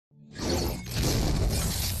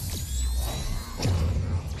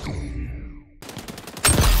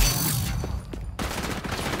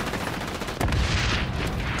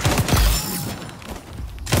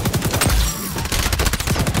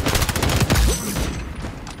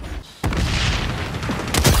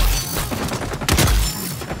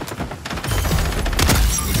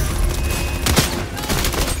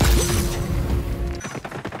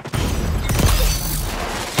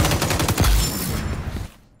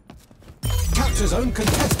Capture zone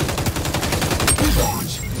contested.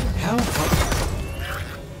 Revenge. How fun.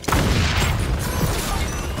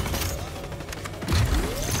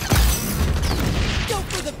 Go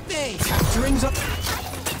for the face. Capturing's up.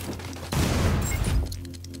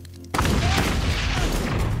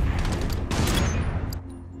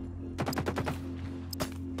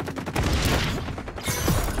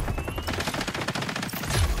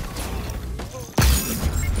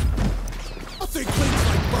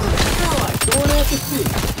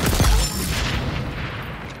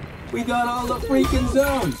 We got all the freaking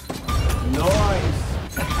zones.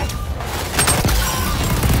 Nice.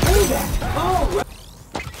 Hey there. All right.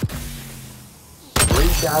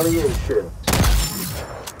 Retaliation.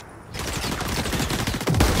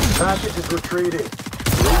 Package is retreating.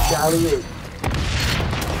 Retaliate.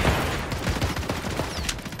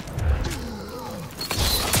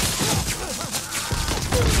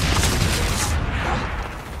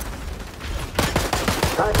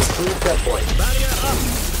 Package to the set point. Barrier up.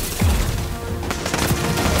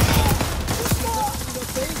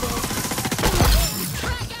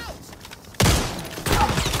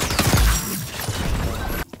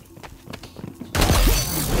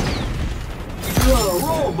 You're on a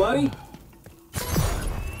roll, buddy.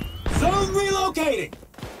 Zone relocating.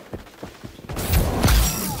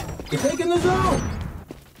 You're taking the zone.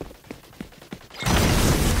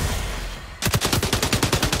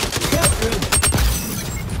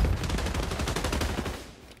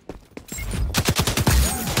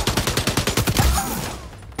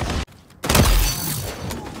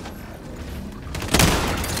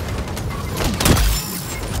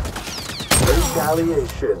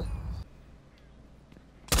 Retaliation.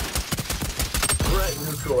 Threat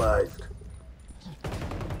neutralized.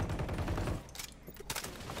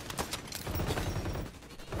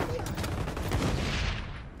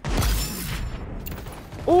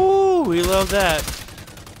 Ooh, we love that.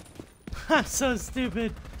 So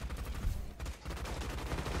stupid.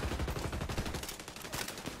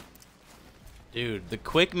 Dude, the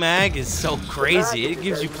quick mag is so crazy. It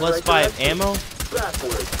gives you +5 ammo.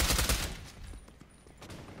 Backwards.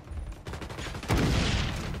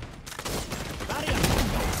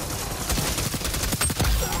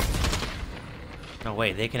 No,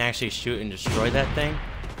 wait, they can actually shoot and destroy that thing?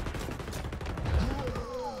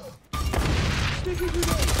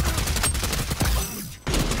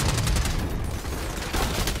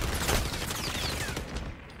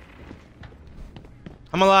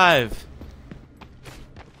 I'm alive.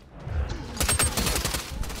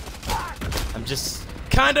 I'm just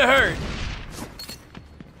kinda hurt.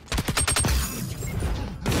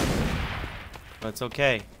 But it's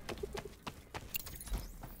okay.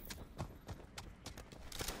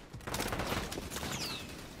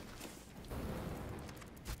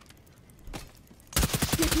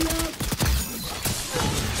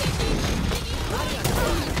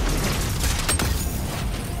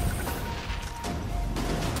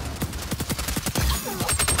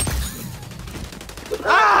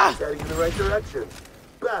 Ah! Heading in the right direction.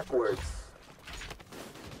 Backwards.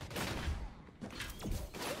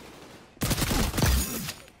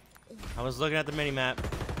 I was looking at the mini-map.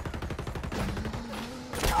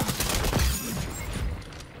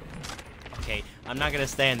 Okay, I'm not gonna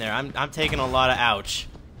stay in there. I'm taking a lot of ouch.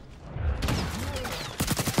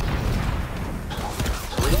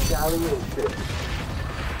 Retaliation.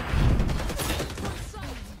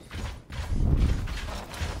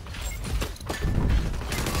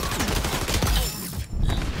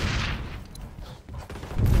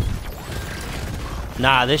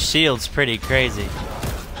 Nah, this shield's pretty crazy.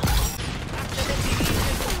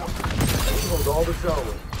 Hold all the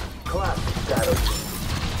zone. Classic shadow.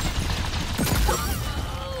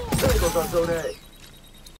 There goes on zone A.